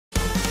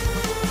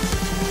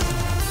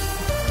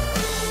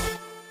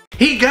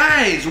Hey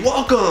guys,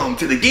 welcome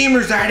to the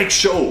Gamers Addict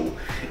Show.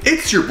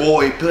 It's your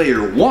boy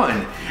Player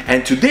One,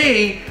 and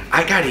today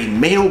I got a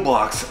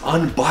mailbox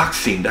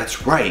unboxing.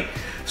 That's right.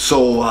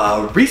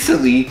 So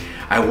recently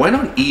I went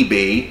on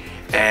eBay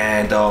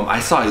and I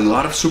saw a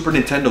lot of Super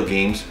Nintendo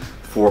games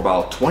for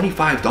about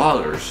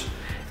 $25.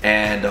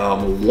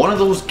 And one of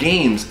those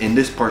games in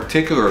this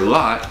particular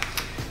lot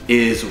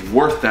is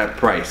worth that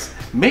price,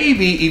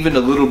 maybe even a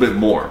little bit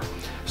more.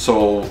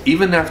 So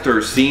even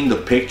after seeing the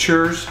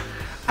pictures,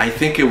 I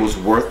think it was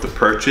worth the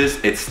purchase.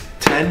 It's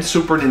 10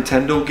 Super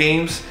Nintendo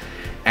games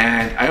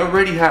and I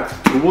already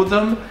have 2 of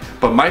them,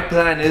 but my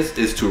plan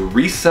is to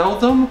resell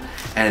them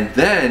and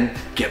then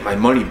get my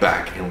money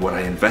back in what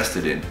I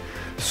invested in.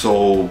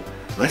 So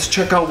let's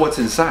check out what's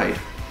inside.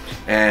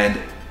 And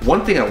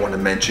one thing I want to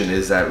mention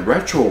is that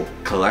retro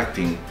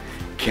collecting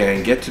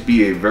can get to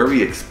be a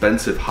very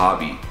expensive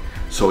hobby.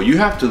 So you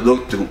have to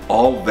look through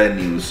all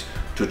venues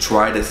to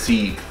try to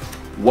see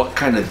what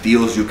kind of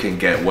deals you can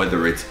get,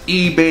 whether it's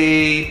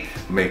eBay,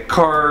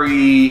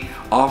 Mercari,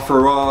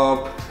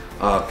 OfferUp,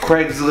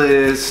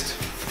 Craigslist,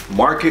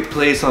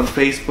 Marketplace on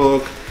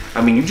Facebook.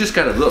 I mean, you just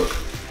gotta look,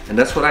 and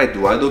that's what I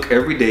do. I look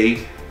every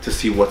day to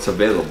see what's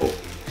available.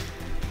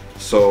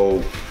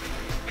 So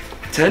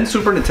 10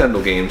 Super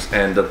Nintendo games,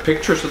 and the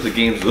pictures of the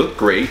games look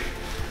great,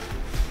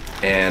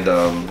 and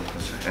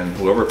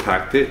whoever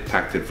packed it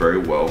very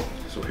well.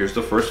 So here's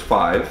the first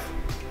five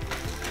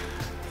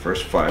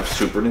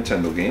Super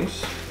Nintendo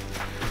games,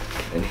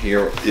 and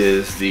here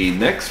is the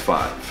next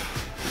 5.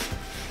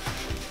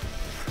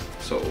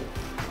 So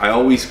I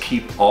always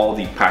keep all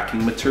the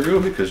packing material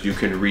because you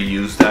can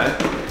reuse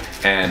that,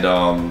 and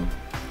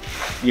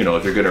you know,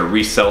 if you're gonna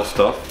resell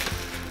stuff,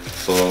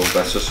 so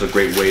that's just a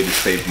great way to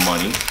save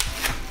money.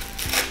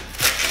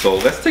 So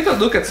let's take a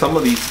look at some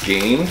of these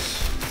games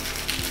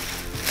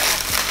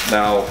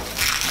now.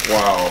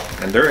 Wow,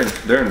 and they're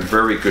in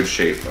very good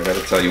shape. I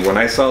gotta tell you, when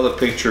I saw the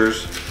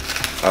pictures,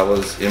 I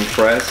was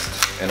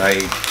impressed, and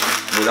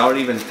without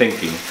even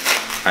thinking,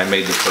 I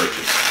made the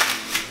purchase.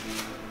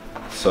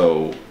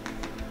 So,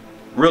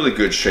 really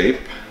good shape.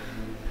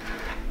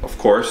 Of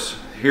course,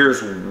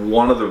 here's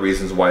one of the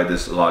reasons why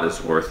this lot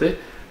is worth it.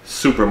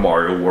 Super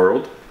Mario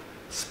World.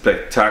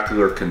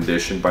 Spectacular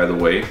condition, by the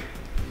way.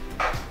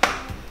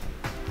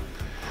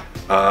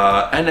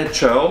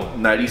 NHL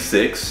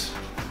 96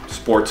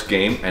 sports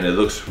game, and it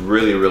looks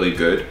really, really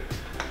good.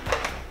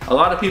 A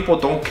lot of people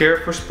don't care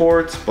for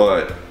sports,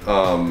 but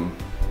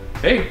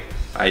hey,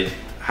 I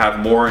have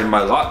more in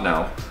my lot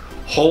now.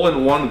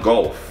 Hole-in-One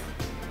Golf,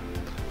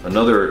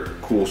 another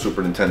cool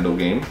Super Nintendo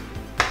game.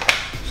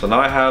 So now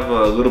I have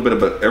a little bit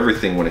about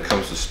everything when it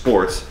comes to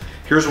sports.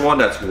 Here's one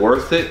that's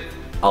worth it.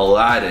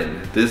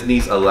 Aladdin,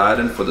 Disney's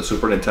Aladdin for the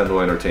Super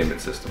Nintendo Entertainment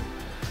System,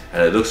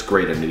 and it looks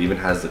great, and it even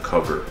has the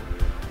cover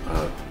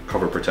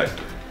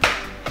protector.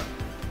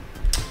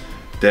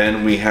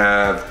 Then we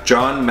have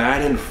John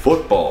Madden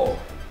Football.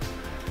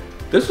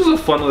 This was a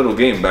fun little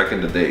game back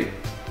in the day.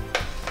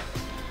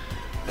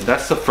 And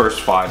that's the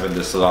first 5 in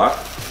this lot.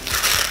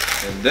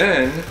 And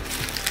then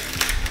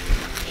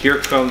here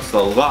comes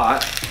the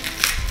lot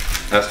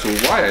as to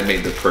why I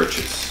made the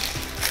purchase.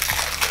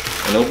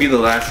 And it'll be the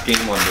last game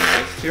on the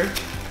list here.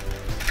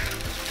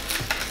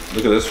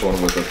 Look at this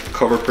one with a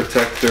cover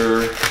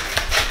protector.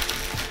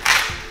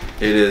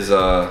 It is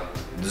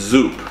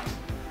Zoop.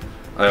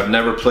 I have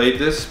never played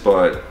this,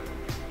 but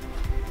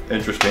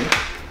interesting.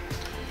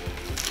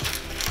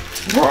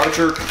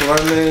 Roger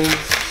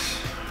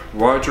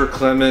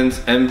Clemens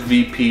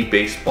MVP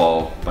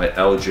Baseball by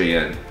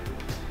LJN.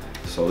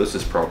 So this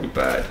is probably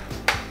bad.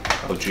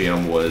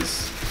 LJN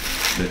was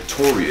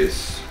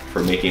notorious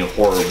for making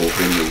horrible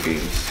video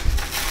games.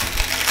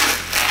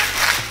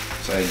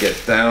 So I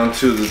get down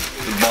to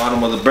the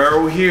bottom of the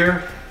barrel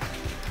here.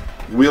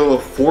 Wheel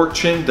of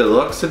Fortune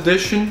Deluxe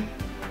Edition.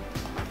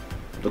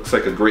 Looks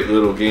like a great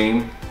little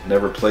game.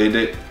 Never played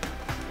it.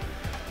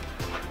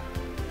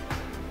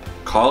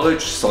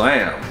 College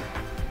Slam.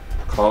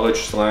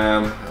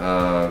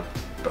 I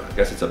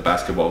guess it's a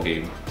basketball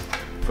game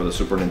for the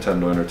Super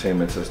Nintendo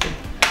Entertainment System.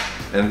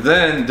 And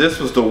then this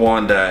was the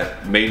one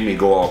that made me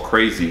go all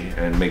crazy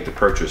and make the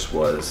purchase,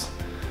 was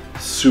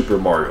Super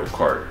Mario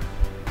Kart.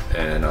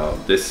 And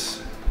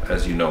this,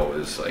 as you know,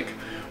 is like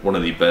one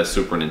of the best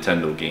Super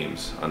Nintendo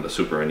games on the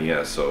Super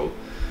NES. So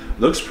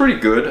looks pretty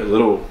good. A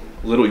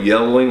little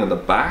yellowing on the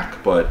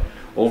back, but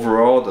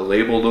overall the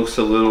label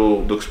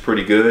looks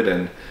pretty good,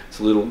 and it's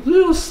a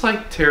little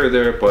slight tear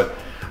there, but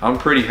I'm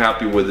pretty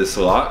happy with this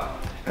lot,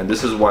 and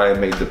this is why I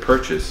made the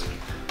purchase.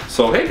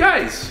 So hey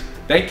guys,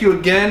 thank you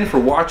again for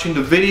watching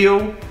the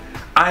video.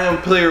 I am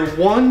Player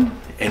One,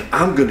 and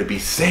I'm gonna be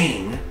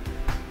saying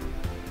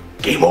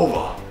game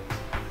over.